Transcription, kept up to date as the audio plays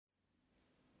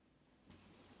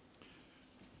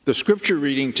The scripture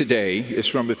reading today is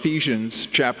from Ephesians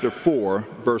chapter 4,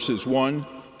 verses 1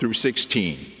 through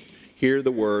 16. Hear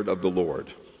the word of the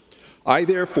Lord. I,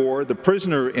 therefore, the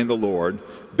prisoner in the Lord,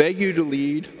 beg you to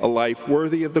lead a life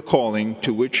worthy of the calling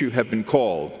to which you have been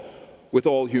called, with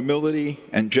all humility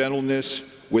and gentleness,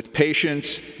 with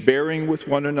patience, bearing with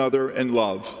one another in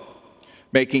love,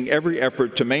 making every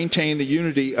effort to maintain the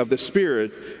unity of the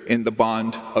Spirit in the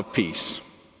bond of peace.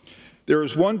 There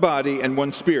is one body and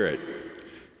one Spirit,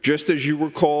 just as you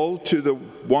were called to the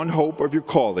one hope of your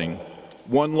calling,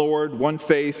 one Lord, one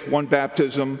faith, one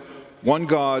baptism, one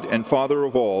God and Father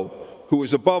of all, who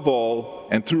is above all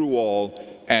and through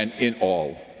all and in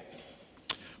all.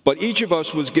 But each of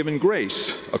us was given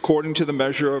grace according to the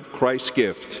measure of Christ's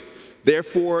gift.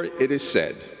 Therefore it is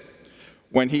said,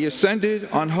 when he ascended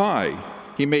on high,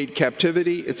 he made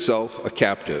captivity itself a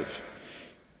captive.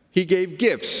 He gave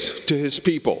gifts to his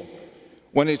people.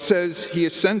 When it says he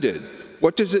ascended,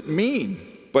 what does it mean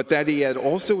but that he had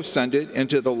also ascended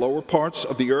into the lower parts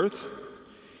of the earth?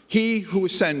 He who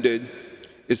ascended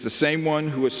is the same one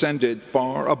who ascended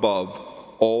far above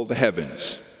all the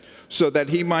heavens, so that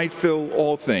he might fill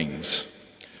all things.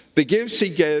 The gifts he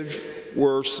gave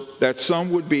were that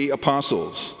some would be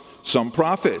apostles, some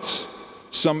prophets,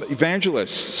 some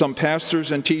evangelists, some pastors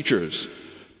and teachers,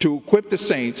 to equip the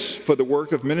saints for the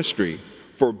work of ministry,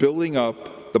 for building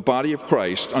up the body of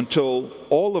Christ, until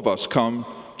all of us come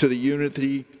to the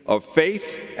unity of faith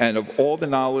and of all the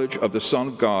knowledge of the Son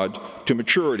of God, to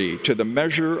maturity, to the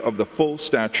measure of the full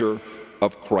stature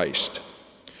of Christ.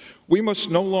 We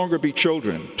must no longer be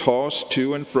children, tossed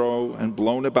to and fro and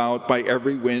blown about by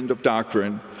every wind of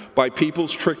doctrine, by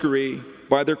people's trickery,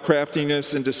 by their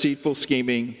craftiness and deceitful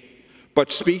scheming,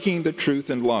 but speaking the truth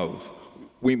in love.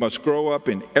 We must grow up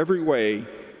in every way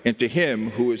into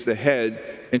him who is the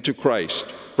head, into Christ,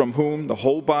 from whom the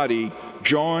whole body,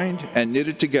 joined and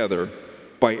knitted together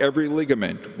by every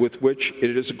ligament with which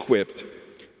it is equipped,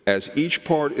 as each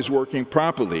part is working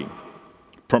properly,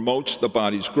 promotes the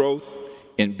body's growth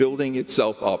in building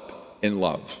itself up in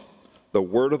love. The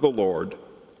word of the Lord.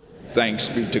 Thanks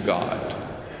be to God.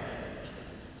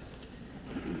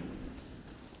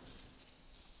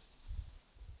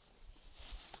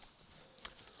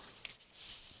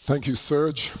 Thank you,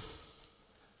 Serge.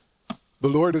 The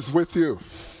Lord is with you.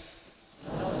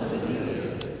 I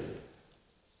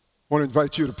want to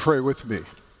invite you to pray with me.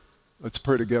 Let's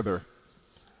pray together.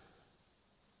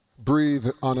 Breathe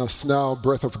on us now,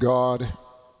 breath of God.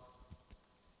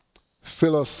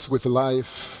 Fill us with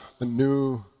life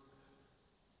anew,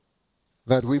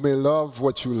 that we may love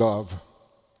what you love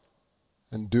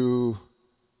and do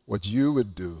what you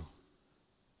would do.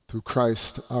 Through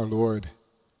Christ our Lord.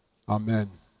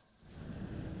 Amen.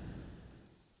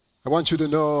 I want you to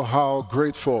know how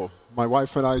grateful my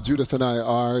wife and I, Judith and I,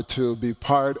 are to be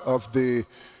part of the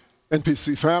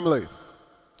NPC family.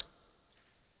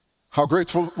 How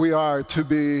grateful we are to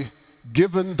be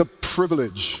given the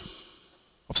privilege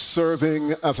of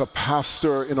serving as a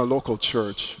pastor in a local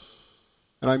church.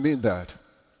 And I mean that,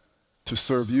 to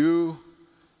serve you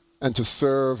and to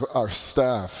serve our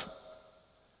staff.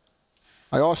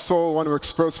 I also want to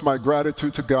express my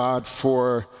gratitude to God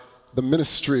for the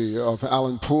ministry of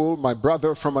Alan Poole, my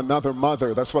brother from another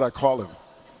mother. That's what I call him.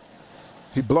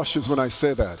 He blushes when I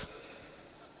say that.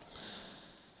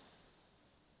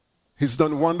 He's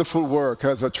done wonderful work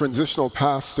as a transitional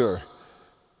pastor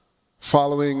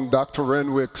following Dr.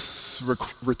 Renwick's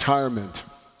retirement.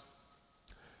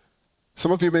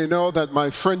 Some of you may know that my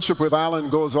friendship with Alan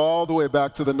goes all the way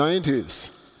back to the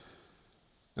 90s.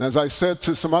 And as I said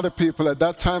to some other people, at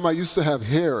that time I used to have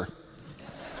hair.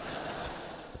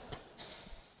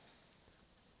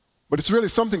 But it's really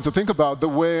something to think about, the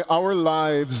way our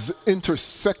lives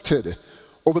intersected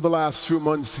over the last few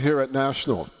months here at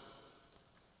National.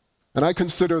 And I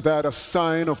consider that a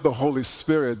sign of the Holy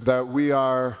Spirit that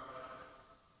we're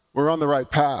on the right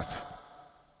path.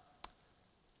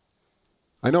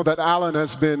 I know that Alan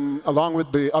has been, along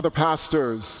with the other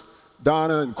pastors,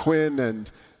 Donna and Quinn and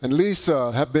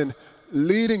Lisa, have been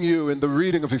leading you in the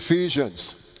reading of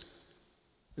Ephesians.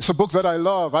 It's a book that I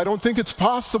love. I don't think it's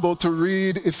possible to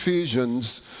read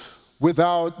Ephesians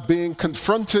without being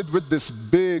confronted with this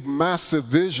big, massive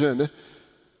vision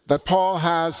that Paul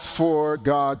has for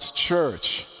God's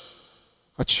church.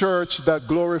 A church that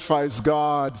glorifies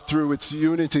God through its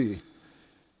unity,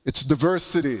 its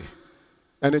diversity,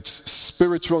 and its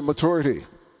spiritual maturity.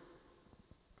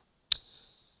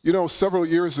 You know, several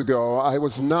years ago, I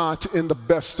was not in the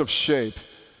best of shape.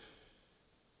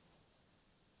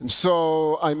 And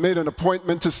so I made an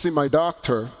appointment to see my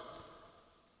doctor.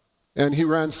 And he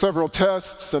ran several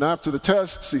tests, and after the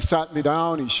tests, he sat me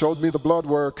down, he showed me the blood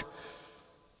work,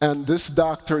 and this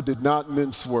doctor did not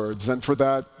mince words. And for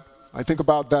that, I think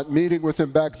about that meeting with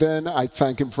him back then, I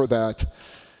thank him for that.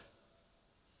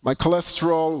 My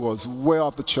cholesterol was way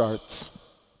off the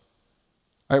charts.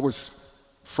 I was,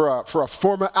 for a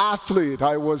former athlete,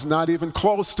 I was not even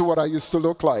close to what I used to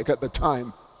look like at the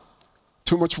time.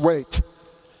 Too much weight.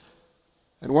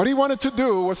 And what he wanted to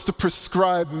do was to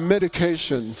prescribe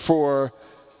medication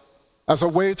as a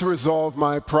way to resolve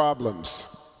my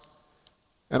problems.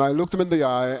 And I looked him in the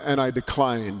eye and I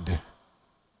declined.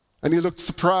 And he looked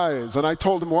surprised, and I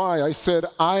told him why. I said,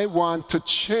 I want to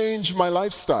change my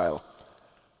lifestyle,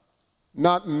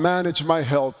 not manage my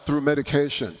health through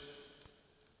medication.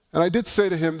 And I did say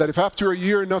to him that if after a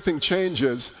year nothing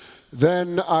changes,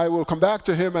 then I will come back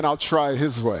to him and I'll try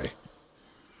his way.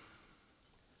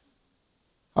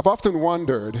 I've often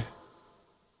wondered,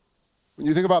 when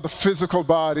you think about the physical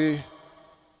body,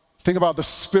 think about the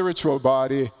spiritual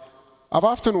body, I've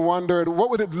often wondered, what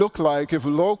would it look like if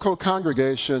local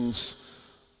congregations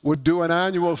would do an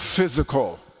annual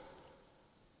physical?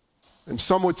 And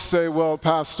some would say, well,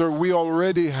 Pastor, we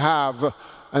already have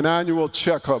an annual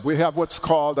checkup. We have what's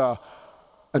called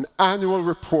an annual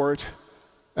report,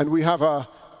 and we have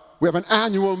an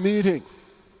annual meeting.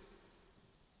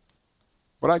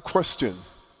 But I question,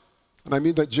 and I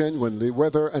mean that genuinely,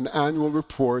 whether an annual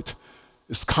report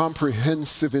is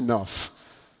comprehensive enough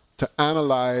to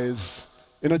analyze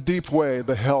in a deep way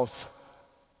the health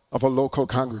of a local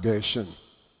congregation.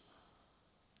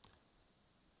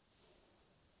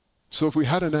 So if we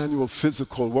had an annual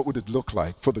physical, what would it look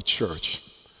like for the church?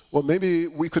 Well, maybe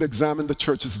we could examine the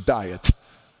church's diet.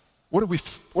 What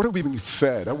are we being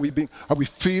fed? Are we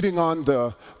feeding on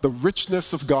the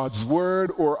richness of God's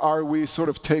word, or are we sort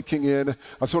of taking in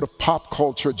a sort of pop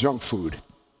culture junk food?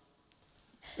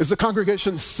 Is the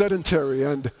congregation sedentary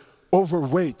and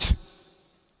overweight?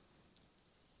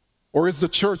 Or is the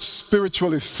church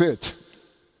spiritually fit?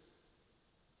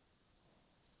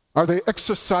 Are they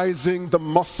exercising the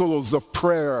muscles of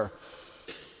prayer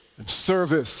and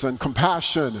service and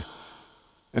compassion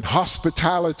and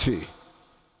hospitality?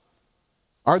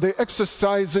 Are they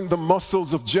exercising the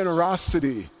muscles of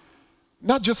generosity,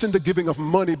 not just in the giving of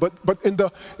money, but in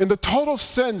the total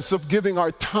sense of giving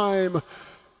our time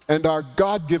and our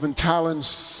God-given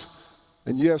talents,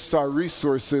 and yes, our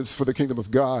resources for the kingdom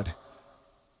of God?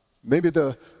 Maybe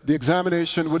the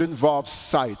examination would involve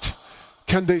sight.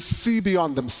 Can they see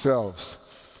beyond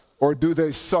themselves, or do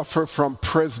they suffer from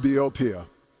presbyopia?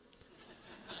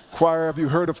 Choir, have you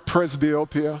heard of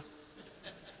presbyopia?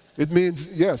 It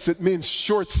means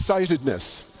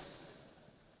short-sightedness.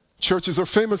 Churches are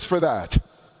famous for that.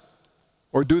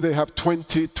 Or do they have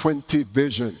 20/20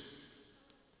 vision?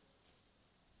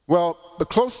 Well, the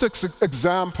closest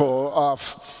example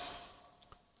of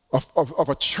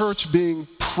a church being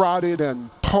prodded and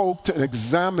poked and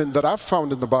examined that I've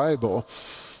found in the Bible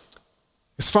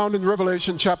is found in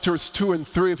Revelation chapters 2 and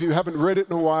 3. If you haven't read it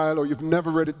in a while or you've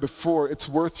never read it before, it's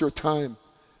worth your time.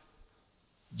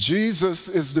 Jesus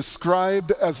is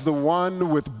described as the one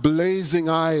with blazing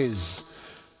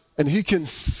eyes, and he can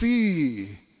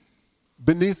see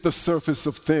beneath the surface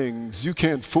of things. You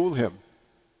can't fool him.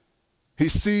 He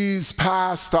sees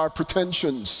past our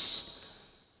pretensions,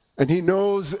 and he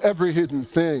knows every hidden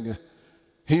thing.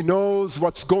 He knows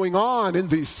what's going on in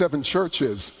these 7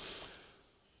 churches.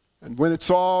 And when it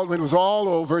was all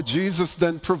over, Jesus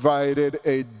then provided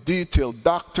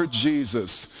Dr.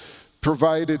 Jesus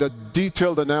provided a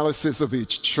detailed analysis of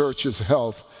each church's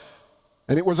health.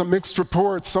 And it was a mixed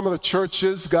report. Some of the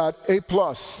churches got A+,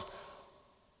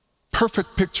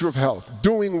 perfect picture of health,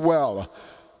 doing well.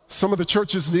 Some of the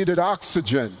churches needed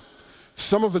oxygen.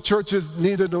 Some of the churches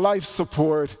needed life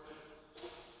support.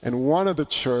 And one of the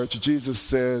church, Jesus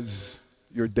says,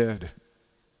 you're dead.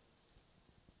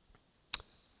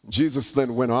 Jesus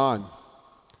then went on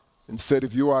and said,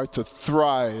 if you are to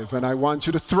thrive, and I want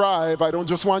you to thrive, I don't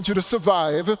just want you to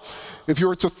survive. If you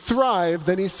are to thrive,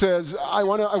 then he says, I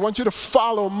want you to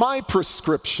follow my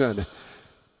prescription.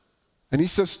 And he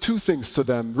says 2 things to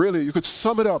them. Really, you could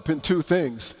sum it up in 2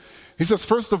 things. He says,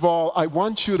 first of all, I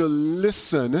want you to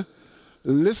listen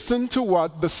to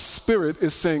what the Spirit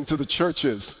is saying to the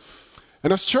churches.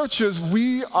 And as churches,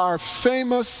 we are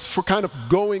famous for kind of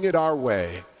going it our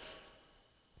way.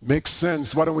 Makes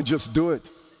sense. Why don't we just do it?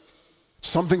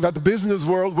 Something that the business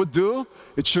world would do,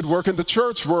 it should work in the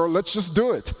church world. Let's just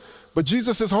do it. But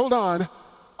Jesus says, hold on.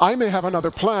 I may have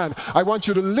another plan. I want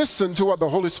you to listen to what the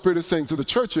Holy Spirit is saying to the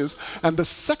churches. And the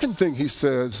second thing he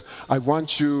says, I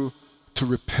want you to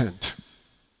repent.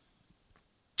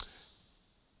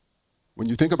 When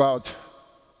you think about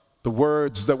the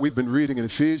words that we've been reading in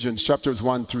Ephesians chapters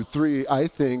 1 through 3, I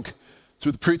think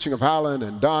through the preaching of Alan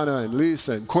and Donna and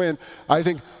Lisa and Quinn, I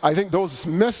think those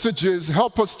messages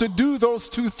help us to do those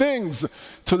two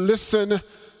things, to listen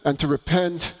and to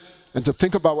repent and to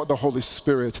think about what the Holy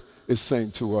Spirit is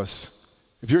saying to us.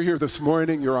 If you're here this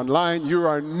morning, you're online, you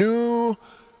are new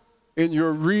in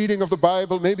your reading of the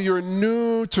Bible, maybe you're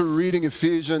new to reading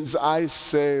Ephesians, I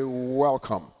say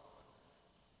welcome.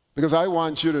 Because I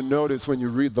want you to notice when you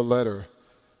read the letter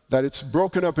that it's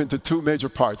broken up into two major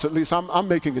parts. At least I'm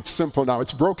making it simple now.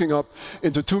 It's broken up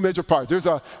into two major parts. There's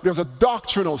a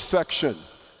doctrinal section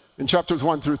in chapters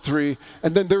 1 through 3,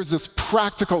 and then there's this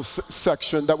practical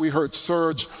section that we heard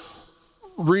Serge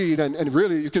read, and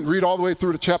really you can read all the way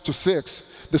through to chapter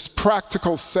 6, this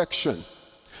practical section.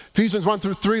 Ephesians 1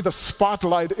 through 3, the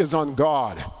spotlight is on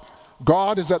God.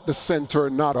 God is at the center,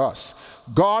 not us.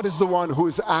 God is the one who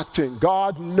is acting.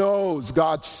 God knows,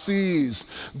 God sees,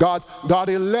 God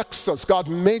elects us, God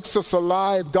makes us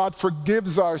alive, God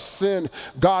forgives our sin,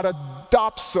 God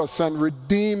adopts us and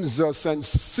redeems us and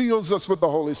seals us with the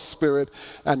Holy Spirit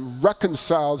and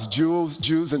reconciles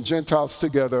Jews and Gentiles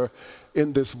together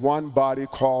in this one body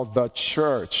called the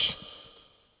church.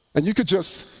 And you could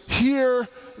just hear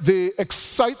the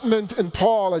excitement in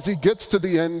Paul as he gets to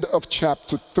the end of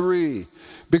chapter 3.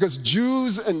 Because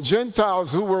Jews and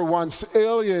Gentiles who were once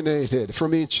alienated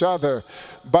from each other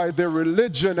by their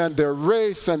religion and their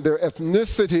race and their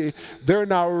ethnicity, they're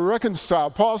now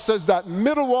reconciled. Paul says that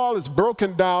middle wall is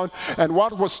broken down, and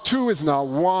what was two is now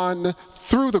one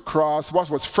through the cross. What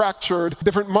was fractured at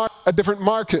different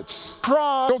markets.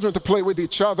 Children to play with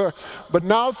each other, but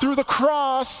now through the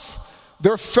cross,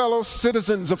 they're fellow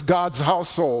citizens of God's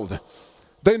household.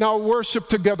 They now worship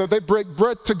together. They break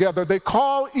bread together. They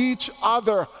call each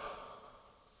other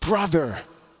brother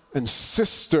and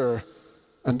sister,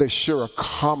 and they share a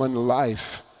common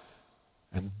life.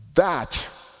 And that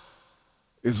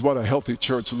is what a healthy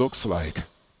church looks like.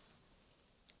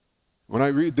 When I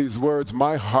read these words,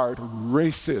 my heart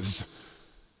races,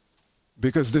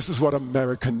 because this is what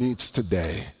America needs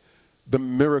today. The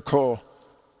miracle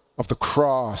of the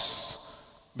cross.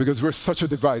 Because we're such a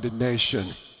divided nation.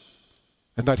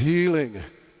 And that healing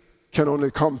can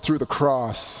only come through the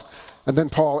cross. And then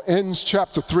Paul ends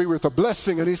chapter 3 with a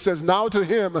blessing, and he says, now to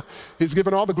him, he's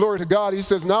given all the glory to God. He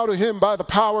says, now to him, by the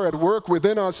power at work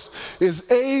within us,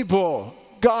 is able,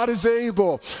 God is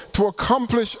able to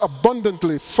accomplish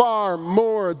abundantly far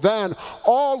more than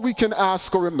all we can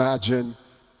ask or imagine.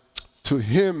 To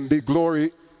him be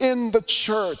glory in the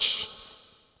church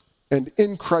and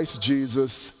in Christ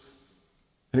Jesus.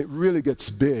 And it really gets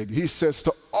big. He says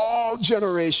to all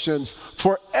generations,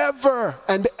 forever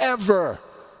and ever.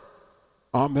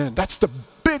 Amen. That's the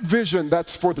big vision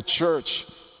that's for the church.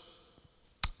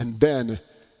 And then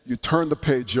you turn the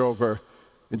page over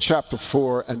in chapter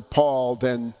 4, and Paul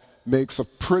then makes a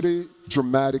pretty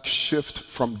dramatic shift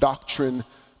from doctrine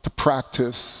to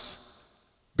practice,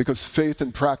 because faith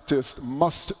and practice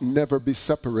must never be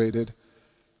separated.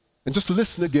 And just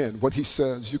listen again what he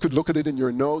says. You could look at it in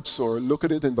your notes or look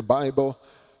at it in the Bible.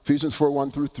 Ephesians 4,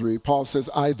 1 through 3. Paul says,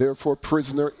 I therefore,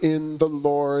 prisoner in the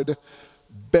Lord,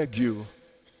 beg you,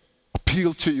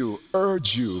 appeal to you,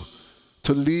 urge you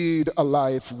to lead a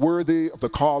life worthy of the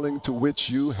calling to which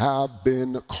you have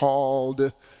been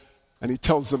called. And he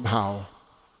tells them how.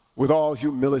 With all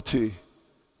humility,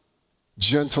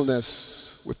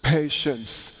 gentleness, with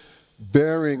patience,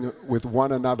 bearing with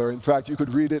one another. In fact, you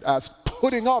could read it as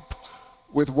putting up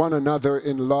with one another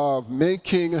in love,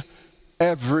 making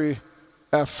every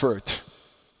effort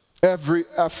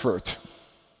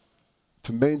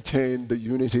to maintain the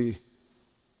unity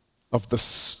of the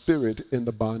Spirit in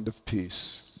the bond of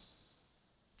peace.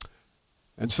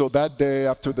 And so that day,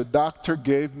 after the doctor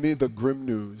gave me the grim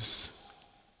news,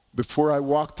 before I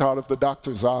walked out of the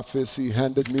doctor's office, he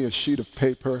handed me a sheet of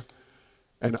paper,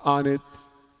 and on it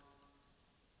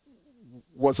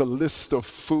was a list of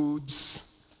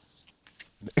foods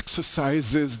and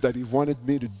exercises that he wanted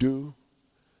me to do.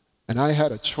 And I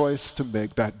had a choice to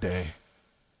make that day.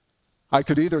 I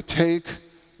could either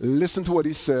listen to what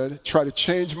he said, try to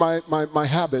change my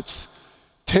habits,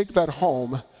 take that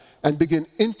home, and begin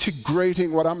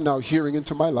integrating what I'm now hearing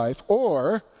into my life,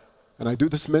 or, and I do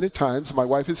this many times, my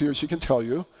wife is here, she can tell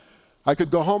you, I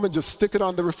could go home and just stick it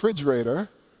on the refrigerator,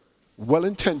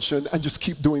 well-intentioned, and just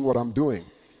keep doing what I'm doing.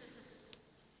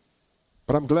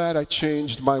 But I'm glad I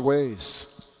changed my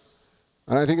ways.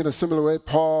 And I think in a similar way,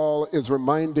 Paul is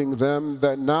reminding them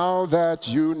that now that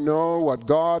you know what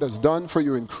God has done for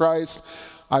you in Christ,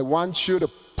 I want you to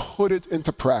put it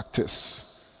into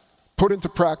practice. put into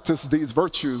practice these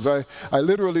virtues. I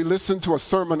literally listened to a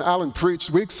sermon Alan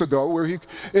preached weeks ago where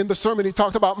in the sermon he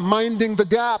talked about minding the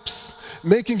gaps,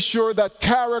 making sure that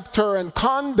character and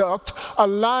conduct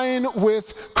align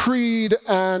with creed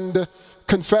and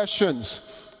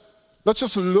confessions. Let's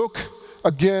just look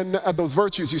again at those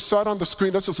virtues. You saw it on the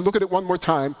screen. Let's just look at it one more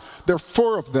time. There are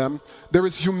 4 of them. There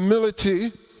is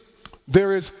humility,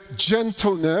 there is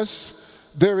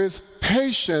gentleness, there is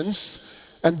patience,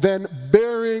 and then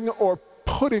bearing or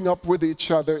putting up with each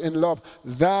other in love.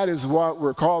 That is what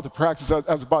we're called to practice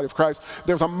as a body of Christ.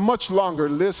 There's a much longer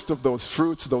list of those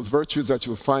fruits, those virtues that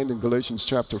you'll find in Galatians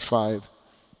chapter 5.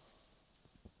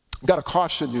 I've got to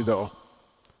caution you though,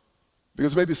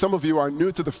 because maybe some of you are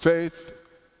new to the faith.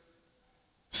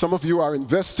 Some of you are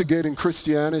investigating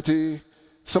Christianity.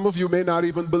 Some of you may not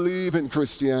even believe in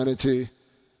Christianity.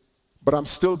 But I'm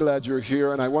still glad you're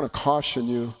here, and I want to caution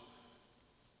you.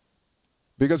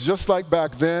 Because just like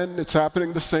back then, it's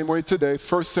happening the same way today.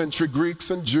 First century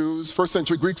Greeks and Jews, first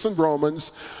century Greeks and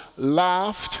Romans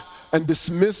laughed and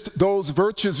dismissed those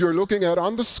virtues you're looking at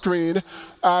on the screen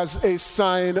as a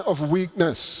sign of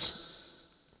weakness.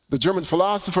 The German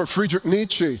philosopher Friedrich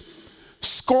Nietzsche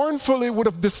scornfully would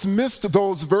have dismissed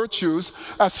those virtues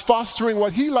as fostering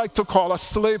what he liked to call a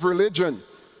slave religion.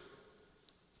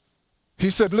 He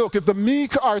said, look, if the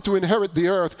meek are to inherit the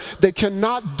earth, they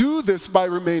cannot do this by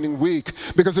remaining weak,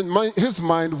 because in his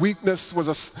mind, meekness was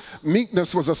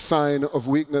a sign of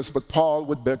weakness. But Paul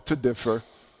would beg to differ.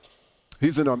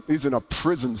 He's in a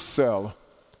prison cell,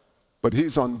 but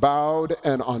he's unbowed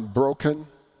and unbroken.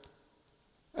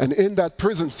 And in that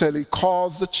prison cell, he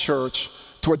calls the church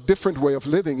to a different way of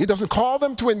living. He doesn't call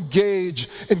them to engage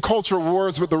in cultural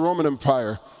wars with the Roman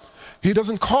Empire. He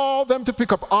doesn't call them to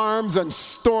pick up arms and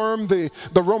storm the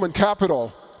Roman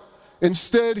capital.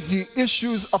 Instead, he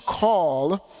issues a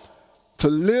call to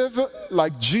live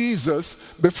like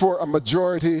Jesus before a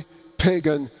majority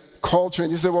pagan culture.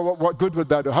 And you say, well, what good would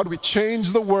that do? How do we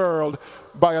change the world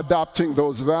by adopting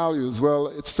those values? Well,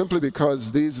 it's simply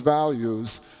because these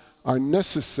values are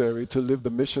necessary to live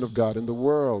the mission of God in the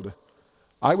world.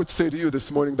 I would say to you this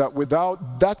morning that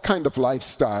without that kind of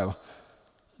lifestyle,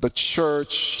 the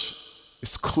church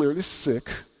is clearly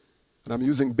sick, and I'm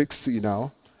using big C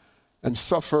now, and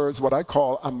suffers what I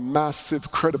call a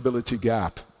massive credibility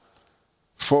gap.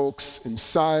 Folks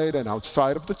inside and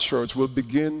outside of the church will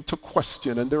begin to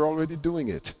question, and they're already doing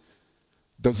it.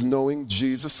 Does knowing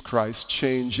Jesus Christ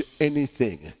change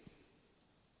anything?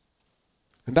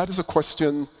 And that is a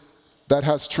question that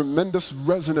has tremendous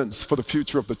resonance for the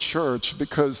future of the church,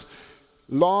 because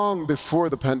long before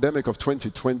the pandemic of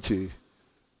 2020,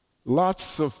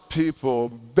 lots of people,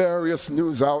 various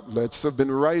news outlets have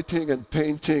been writing and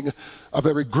painting a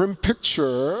very grim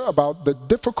picture about the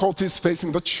difficulties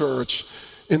facing the church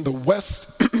in the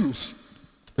West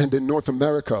and in North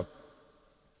America.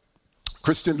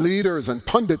 Christian leaders and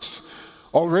pundits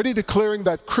already declaring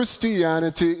that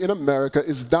Christianity in America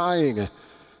is dying.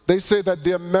 They say that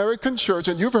the American church,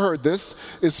 and you've heard this,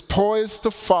 is poised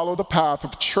to follow the path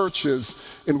of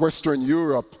churches in Western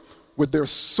Europe with their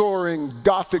soaring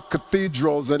Gothic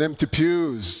cathedrals and empty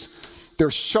pews.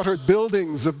 Their shuttered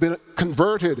buildings have been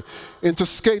converted into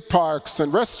skate parks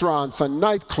and restaurants and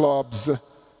nightclubs.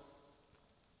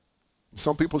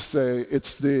 Some people say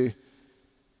it's the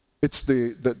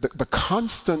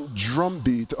constant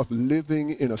drumbeat of living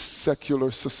in a secular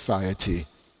society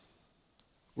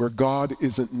where God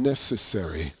isn't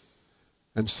necessary.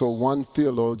 And so one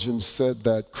theologian said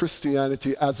that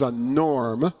Christianity as a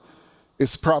norm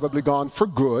is probably gone for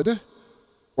good,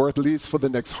 or at least for the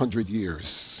next 100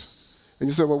 years. And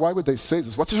you say, well, why would they say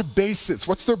this? What's their basis?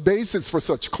 What's their basis for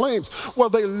such claims? Well,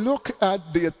 they look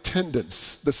at the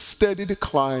attendance, the steady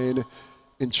decline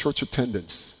in church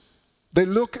attendance. They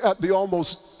look at the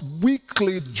almost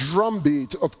weekly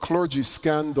drumbeat of clergy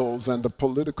scandals and the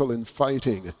political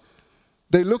infighting.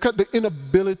 They look at the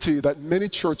inability that many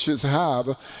churches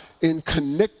have in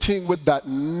connecting with that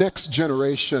next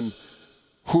generation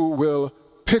who will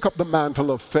pick up the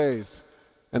mantle of faith.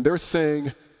 And they're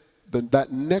saying that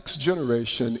that next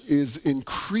generation is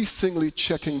increasingly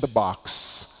checking the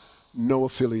box, no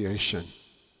affiliation.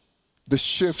 The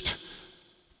shift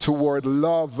toward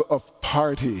love of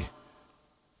party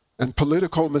and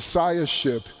political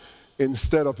messiahship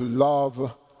instead of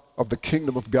love of the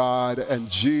kingdom of God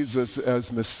and Jesus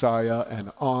as Messiah,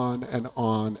 and on and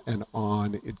on and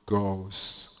on it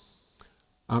goes.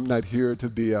 I'm not here to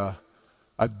be a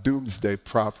doomsday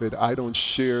prophet. I don't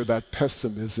share that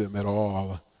pessimism at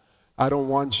all. I don't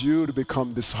want you to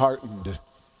become disheartened.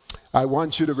 I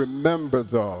want you to remember,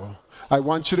 though, I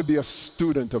want you to be a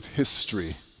student of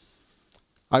history.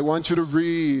 I want you to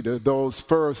read those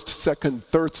first, second,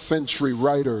 third century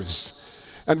writers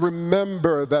and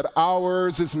remember that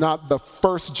ours is not the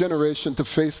first generation to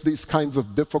face these kinds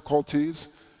of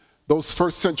difficulties. Those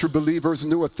first century believers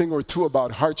knew a thing or two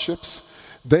about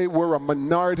hardships. They were a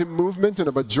minority movement in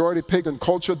a majority pagan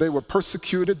culture. They were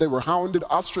persecuted, they were hounded,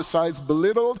 ostracized,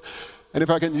 belittled, and if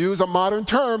I can use a modern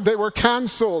term, they were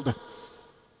canceled.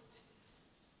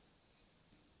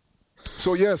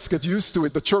 So yes, get used to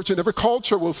it. The church in every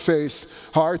culture will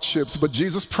face hardships, but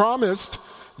Jesus promised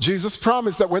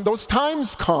that when those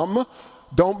times come,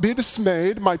 don't be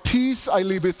dismayed. My peace I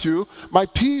leave with you. My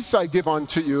peace I give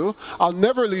unto you. I'll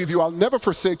never leave you. I'll never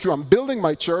forsake you. I'm building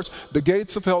my church. The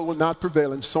gates of hell will not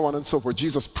prevail, and so on and so forth.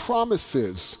 Jesus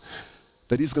promises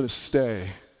that he's going to stay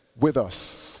with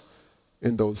us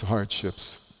in those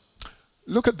hardships.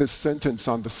 Look at this sentence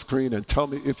on the screen and tell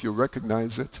me if you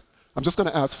recognize it. I'm just going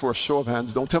to ask for a show of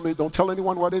hands. Don't tell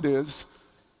anyone what it is.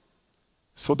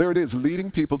 So there it is, leading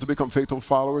people to become faithful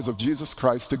followers of Jesus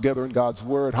Christ together in God's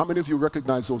word. How many of you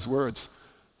recognize those words?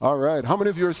 All right. How many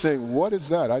of you are saying, what is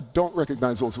that? I don't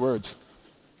recognize those words.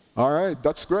 All right,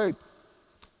 that's great.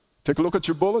 Take a look at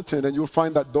your bulletin and you'll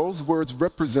find that those words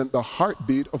represent the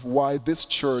heartbeat of why this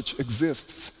church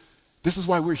exists. This is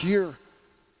why we're here.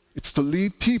 It's to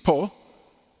lead people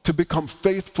to become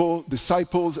faithful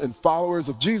disciples and followers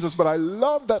of Jesus. But I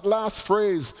love that last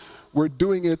phrase, we're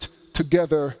doing it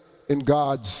together in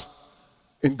God's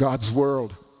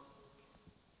world.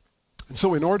 And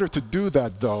so in order to do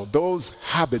that, though, those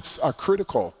habits are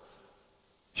critical.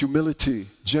 Humility,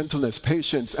 gentleness,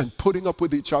 patience, and putting up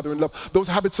with each other in love. Those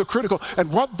habits are critical.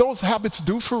 And what those habits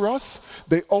do for us,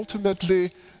 they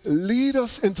ultimately lead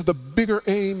us into the bigger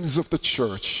aims of the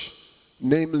church,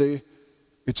 namely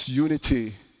its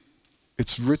unity,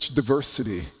 its rich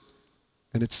diversity,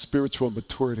 and its spiritual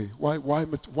maturity. Why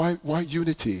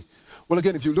unity? Well,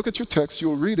 again, if you look at your text,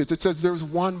 you'll read it. It says there's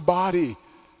one body.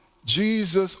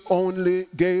 Jesus only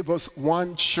gave us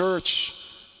one church.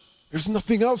 There's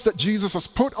nothing else that Jesus has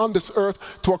put on this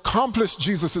earth to accomplish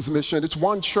Jesus' mission. It's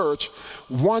one church,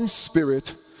 one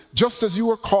spirit. Just as you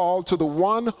were called to the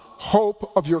one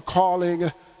hope of your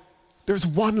calling, there's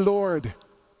one Lord.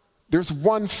 There's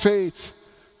one faith.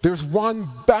 There's one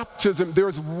baptism.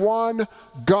 There's one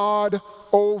God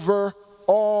over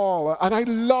all. And I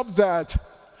love that.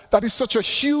 That is such a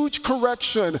huge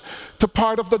correction to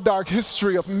part of the dark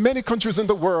history of many countries in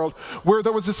the world where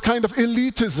there was this kind of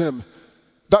elitism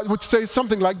that would say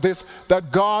something like this,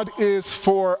 that God is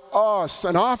for us.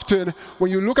 And often,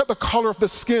 when you look at the color of the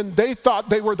skin, they thought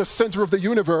they were the center of the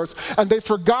universe, and they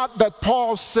forgot that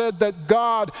Paul said that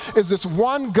God is this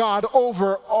one God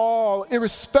over all,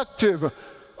 irrespective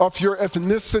of your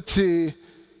ethnicity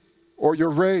or your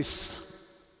race.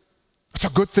 It's a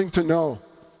good thing to know.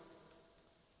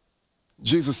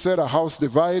 Jesus said, a house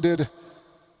divided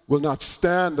will not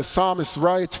stand. The psalmist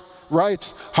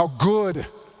writes, how good,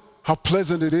 how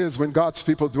pleasant it is when God's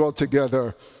people dwell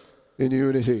together in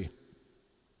unity.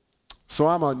 So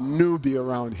I'm a newbie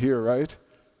around here, right?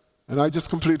 And I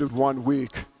just completed 1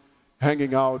 week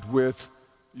hanging out with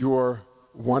your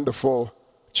wonderful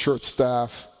church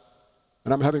staff.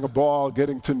 And I'm having a ball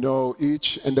getting to know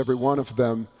each and every one of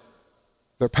them.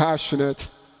 They're passionate,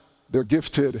 they're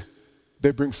gifted, they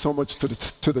bring so much to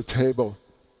the table.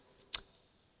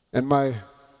 And my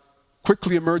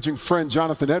quickly emerging friend,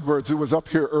 Jonathan Edwards, who was up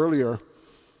here earlier,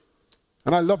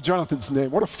 and I love Jonathan's name.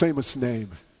 What a famous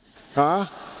name. Huh?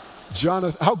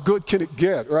 Jonathan, how good can it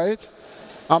get, right?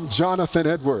 I'm Jonathan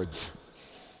Edwards,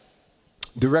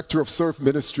 director of Surf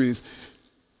Ministries.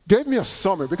 Gave me a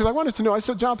summary because I wanted to know. I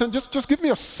said, Jonathan, just give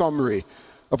me a summary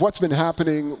of what's been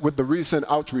happening with the recent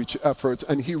outreach efforts.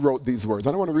 And he wrote these words. I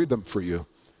don't want to read them for you.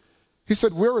 He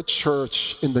said, we're a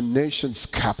church in the nation's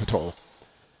capital.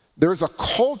 There's a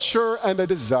culture and a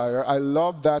desire. I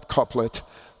love that couplet.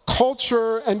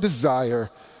 Culture and desire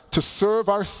to serve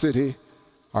our city,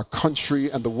 our country,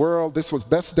 and the world. This was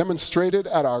best demonstrated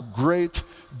at our great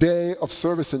day of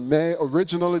service in May.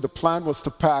 Originally, the plan was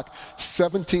to pack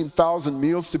 17,000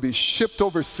 meals to be shipped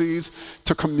overseas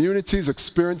to communities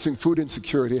experiencing food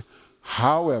insecurity.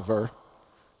 However,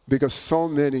 because so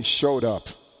many showed up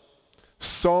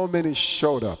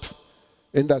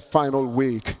in that final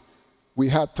week, we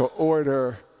had to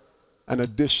order an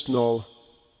additional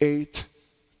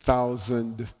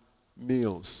 8,000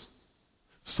 meals.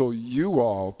 So you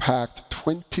all packed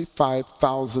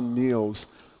 25,000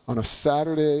 meals on a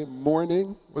Saturday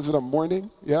morning. Was it a morning?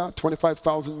 Yeah,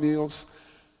 25,000 meals.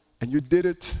 And you did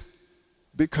it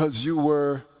because you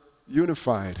were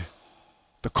unified.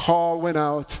 The call went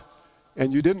out,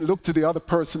 and you didn't look to the other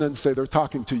person and say, they're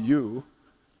talking to you.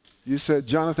 You said,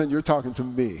 Jonathan, you're talking to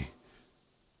me.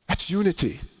 That's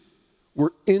unity. We're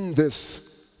in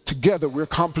this together. We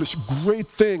accomplish great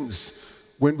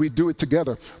things when we do it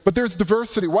together. But there's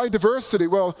diversity. Why diversity?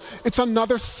 Well, it's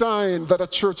another sign that a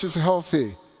church is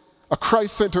healthy, a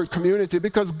Christ-centered community,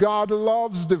 because God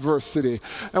loves diversity.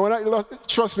 And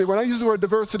trust me, when I use the word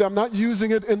diversity, I'm not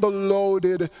using it in the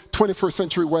loaded 21st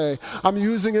century way. I'm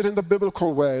using it in the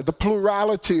biblical way, the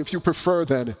plurality, if you prefer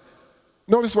then.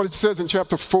 Notice what it says in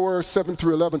chapter 4, 7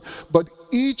 through 11. But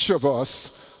each of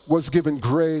us was given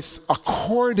grace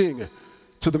according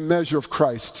to the measure of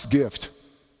Christ's gift.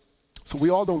 So we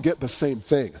all don't get the same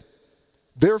thing.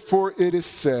 Therefore it is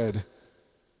said,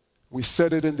 we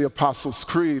said it in the Apostles'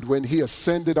 Creed, when he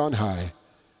ascended on high,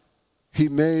 he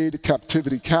made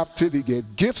captivity captive, he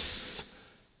gave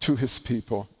gifts to his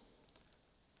people.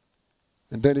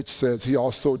 And then it says he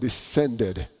also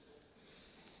descended.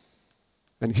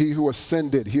 And he who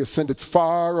ascended, he ascended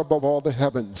far above all the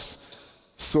heavens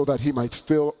so that he might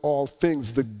fill all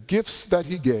things. The gifts that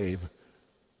he gave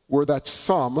were that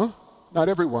some, not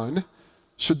everyone,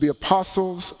 should be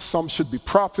apostles, some should be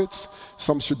prophets,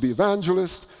 some should be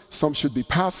evangelists, some should be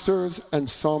pastors, and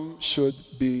some should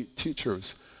be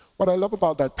teachers. What I love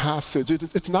about that passage,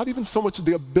 it's not even so much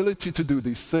the ability to do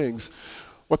these things.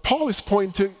 What Paul is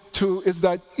pointing to is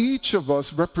that each of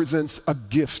us represents a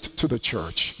gift to the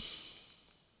church.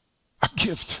 A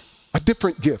gift, a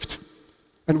different gift.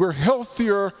 And we're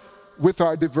healthier with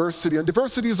our diversity. And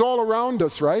diversity is all around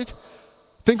us, right?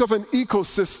 Think of an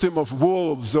ecosystem of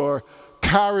wolves or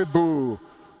caribou.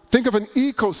 Think of an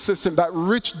ecosystem, that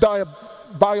rich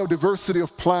biodiversity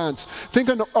of plants. Think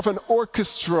of an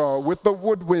orchestra with the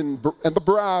woodwind and the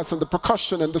brass and the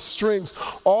percussion and the strings,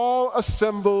 all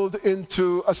assembled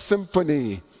into a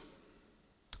symphony.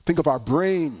 Think of our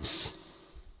brains,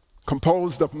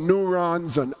 composed of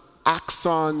neurons and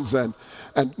axons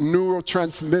and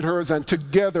neurotransmitters, and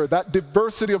together that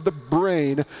diversity of the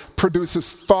brain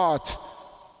produces thought,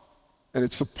 and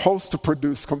it's supposed to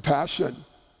produce compassion.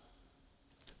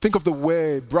 Think of the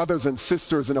way brothers and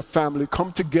sisters in a family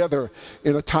come together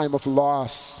in a time of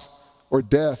loss or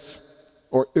death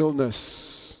or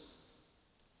illness.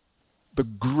 The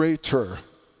greater,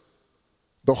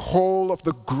 the whole of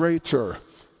the greater,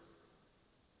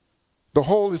 the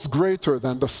whole is greater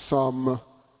than the sum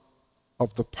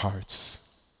of the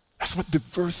parts. That's what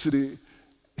diversity,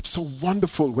 it's so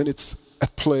wonderful when it's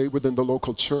at play within the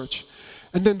local church.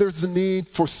 And then there's the need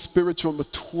for spiritual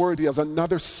maturity as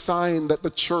another sign that the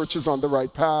church is on the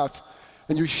right path.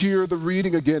 And you hear the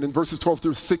reading again in verses 12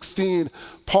 through 16.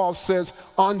 Paul says,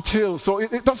 until, so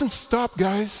it doesn't stop,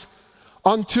 guys.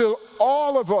 Until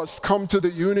all of us come to the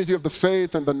unity of the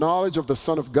faith and the knowledge of the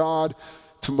Son of God,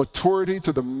 to maturity,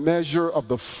 to the measure of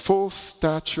the full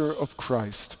stature of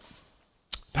Christ.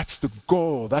 That's the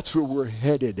goal. That's where we're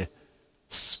headed.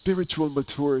 Spiritual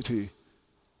maturity.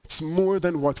 It's more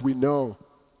than what we know.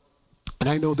 And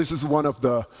I know this is one of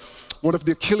the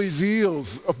Achilles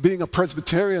heels of being a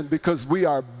Presbyterian, because we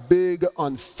are big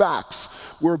on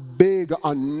facts. We're big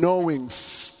on knowing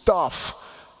stuff.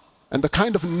 And the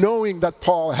kind of knowing that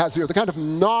Paul has here, the kind of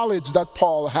knowledge that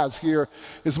Paul has here,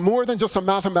 is more than just a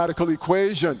mathematical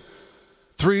equation.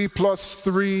 3 plus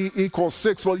 3 equals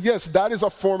 6. Well, yes, that is a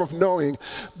form of knowing.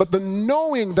 But the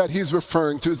knowing that he's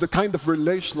referring to is the kind of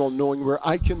relational knowing where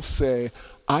I can say,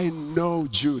 I know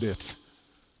Judith.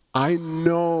 I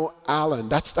know Alan.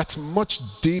 That's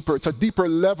much deeper. It's a deeper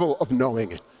level of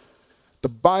knowing. The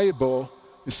Bible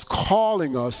is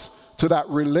calling us to that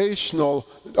relational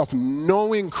of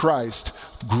knowing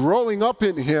Christ, growing up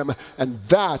in him, and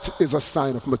that is a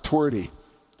sign of maturity.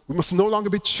 We must no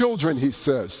longer be children, he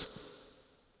says.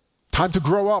 Time to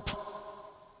grow up,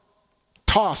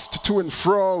 tossed to and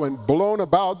fro and blown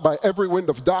about by every wind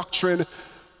of doctrine,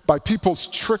 by people's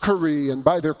trickery and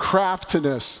by their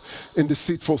craftiness in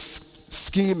deceitful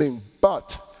scheming.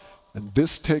 But, and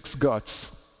this takes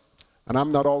guts, and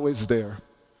I'm not always there,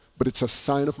 but it's a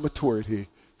sign of maturity,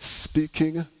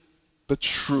 speaking the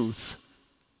truth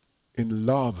in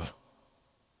love.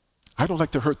 I don't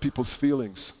like to hurt people's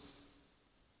feelings.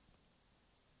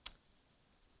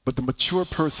 But the mature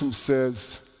person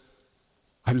says,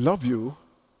 I love you,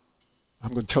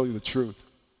 I'm going to tell you the truth.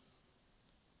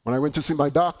 When I went to see my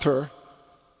doctor,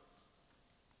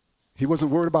 he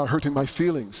wasn't worried about hurting my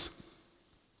feelings.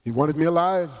 He wanted me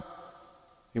alive.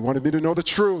 He wanted me to know the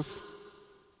truth.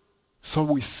 So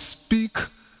we speak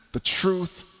the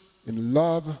truth in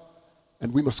love,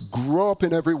 and we must grow up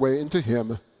in every way into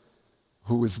him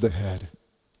who is the head.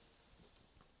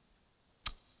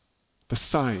 The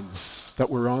signs that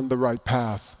we're on the right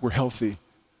path, we're healthy.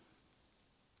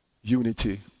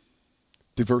 Unity,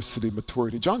 diversity,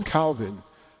 maturity. John Calvin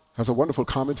has a wonderful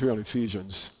commentary on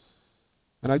Ephesians.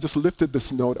 And I just lifted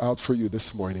this note out for you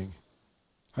this morning.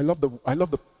 I love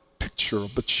the picture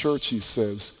of the church, he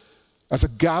says, as a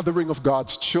gathering of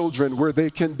God's children where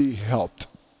they can be helped,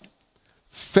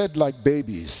 fed like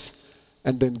babies,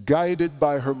 and then guided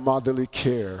by her motherly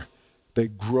care, they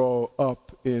grow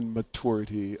up in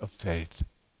maturity of faith.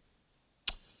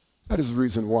 That is the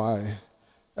reason why,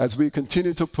 as we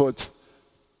continue to put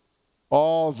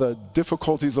all the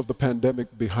difficulties of the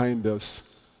pandemic behind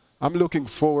us, I'm looking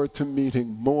forward to meeting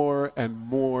more and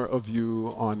more of you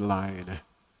online.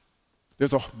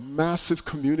 There's a massive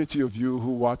community of you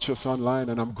who watch us online,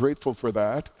 and I'm grateful for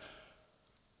that.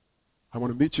 I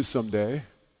want to meet you someday,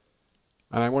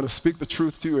 and I want to speak the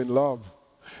truth to you in love.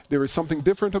 There is something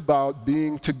different about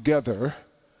being together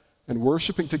and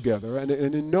worshiping together, and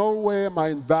in no way am I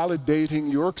invalidating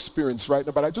your experience right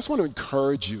now, but I just want to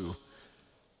encourage you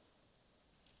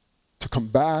to come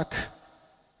back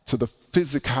to the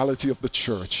physicality of the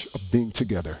church, of being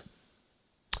together.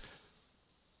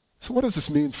 So what does this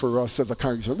mean for us as a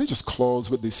congregation? Let me just close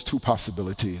with these two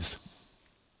possibilities.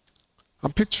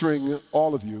 I'm picturing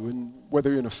all of you, and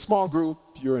whether you're in a small group,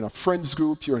 you're in a friends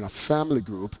group, you're in a family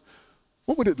group,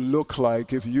 what would it look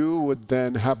like if you would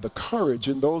then have the courage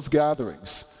in those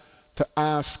gatherings to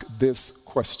ask this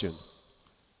question?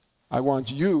 I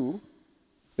want you,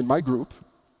 in my group,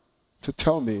 to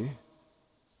tell me,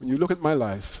 when you look at my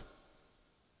life,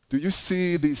 do you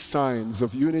see these signs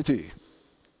of unity?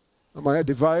 Am I a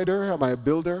divider? Am I a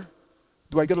builder?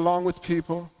 Do I get along with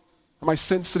people? Am I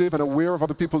sensitive and aware of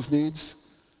other people's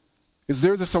needs? Is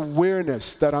there this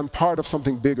awareness that I'm part of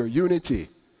something bigger, unity?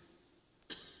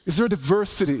 Is there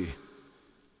diversity?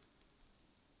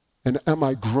 And am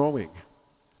I growing?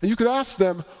 And you could ask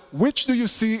them, which do you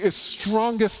see is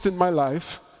strongest in my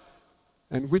life?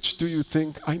 And which do you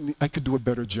think I could do a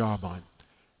better job on?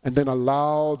 And then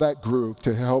allow that group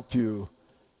to help you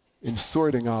in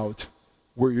sorting out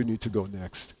where you need to go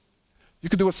next. You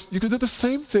could do the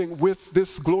same thing with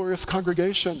this glorious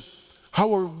congregation.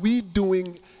 How are we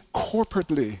doing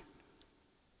corporately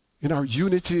in our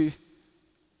unity,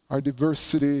 our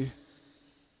diversity,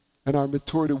 and our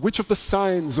maturity? Which of the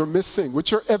signs are missing?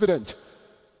 Which are evident?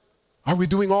 Are we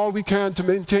doing all we can to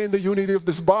maintain the unity of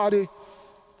this body?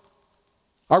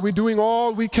 Are we doing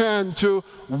all we can to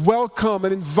welcome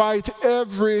and invite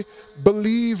every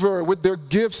believer with their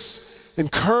gifts,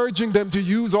 encouraging them to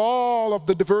use all of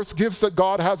the diverse gifts that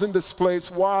God has in this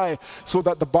place? Why? So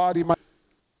that the body might.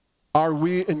 Are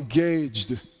we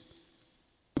engaged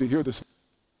to hear this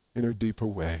in a deeper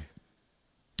way?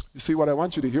 You see, what I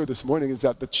want you to hear this morning is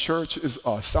that the church is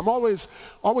us. I'm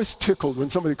always tickled when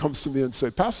somebody comes to me and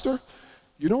say, Pastor,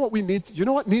 you know what we need? You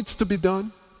know what needs to be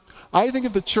done? I think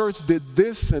if the church did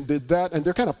this and did that, and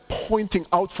they're kind of pointing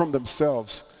out from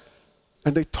themselves,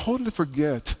 and they totally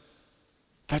forget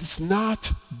that it's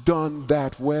not done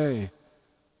that way.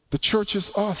 The church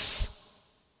is us.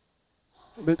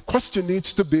 The question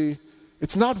needs to be,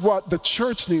 it's not what the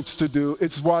church needs to do,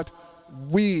 it's what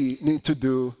we need to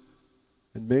do,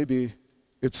 and maybe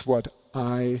it's what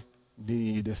I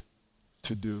need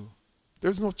to do.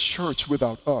 There's no church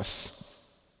without us.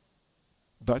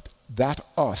 But that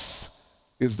us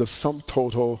is the sum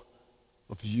total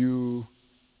of you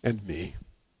and me.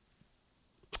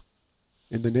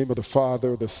 In the name of the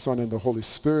Father, the Son, and the Holy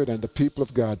Spirit, and the people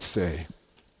of God say,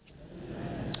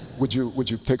 would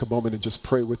you take a moment and just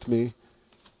pray with me?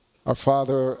 Our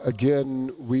Father,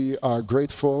 again, we are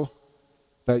grateful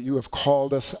that you have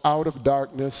called us out of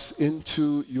darkness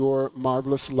into your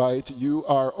marvelous light. You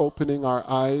are opening our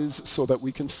eyes so that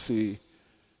we can see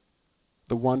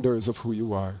the wonders of who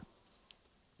you are.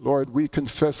 Lord, we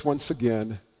confess once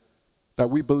again that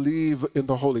we believe in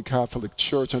the Holy Catholic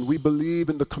Church and we believe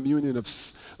in the communion of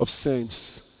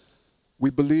saints.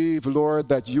 We believe, Lord,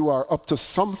 that you are up to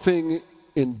something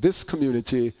in this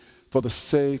community for the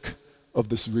sake of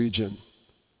this region.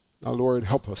 Now, Lord,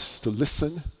 help us to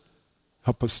listen.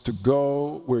 Help us to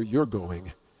go where you're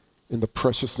going. In the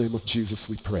precious name of Jesus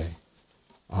we pray.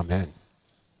 Amen.